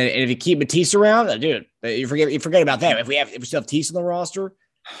 And then if you keep Matisse around, dude, you forget about that. If we still have Matisse on the roster.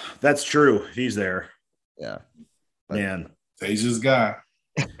 That's true. He's there. Yeah. Man. Taja's guy.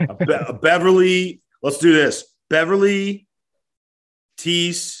 Beverly. Let's do this. Beverly,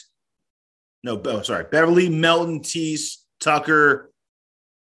 Tease. Beverly, Melton, Tease, Tucker.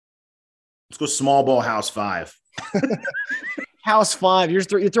 Let's go small ball House 5. House 5.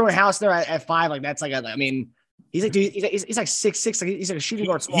 You're throwing House there at 5. Like that's like he's like 6'6". Like he's like a shooting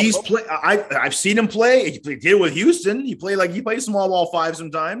guard. I've seen him play. He did it with Houston. He plays small ball 5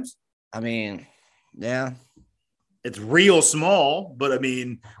 sometimes. I mean, yeah, it's real small, but I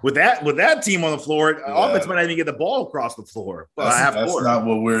mean, with that team on the floor, offense might not even get the ball across the floor. That's not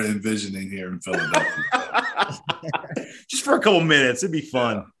what we're envisioning here in Philadelphia. Just for a couple minutes, it'd be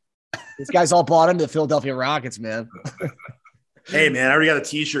fun. Yeah. This guy's all bought into the Philadelphia Rockets, man. Hey, man, I already got a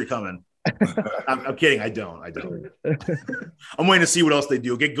T-shirt coming. I'm kidding. I don't. I'm waiting to see what else they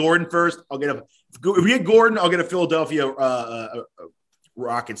do. Get Gordon first. If we get Gordon, I'll get a Philadelphia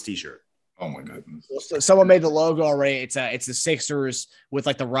Rockets T-shirt. Oh my goodness! Someone made the logo already. It's the Sixers with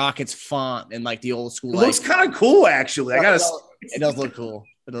like the Rockets font and like the old school. It looks kind of cool, actually. It does look cool.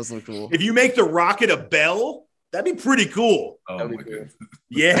 If you make the Rocket a bell, that'd be pretty cool. Oh my goodness!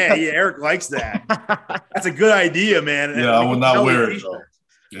 Yeah. Eric likes that. That's a good idea, man. Yeah, I will not wear it though.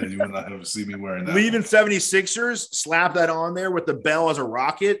 Yeah, you will not ever see me wearing that. Leaving 76ers, slap that on there with the bell as a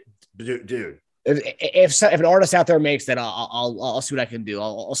rocket, dude. If an artist out there makes that, I'll see what I can do.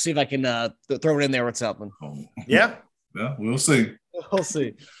 I'll see if I can throw it in there with something. Yeah, we'll see. We'll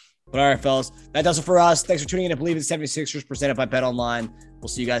see. But all right, fellas, that does it for us. Thanks for tuning in to Believe in 76ers, presented by Bet Online. We'll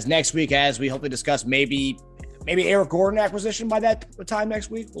see you guys next week as we hopefully discuss maybe Eric Gordon acquisition by that time next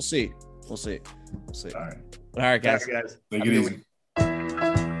week. We'll see. All right, guys. Take it easy.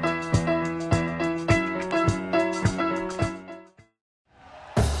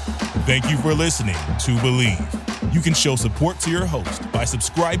 Thank you for listening to Believe. You can show support to your host by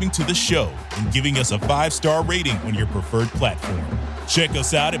subscribing to the show and giving us a 5-star rating on your preferred platform. Check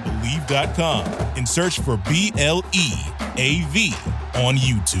us out at Believe.com and search for BLEAV on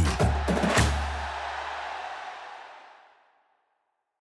YouTube.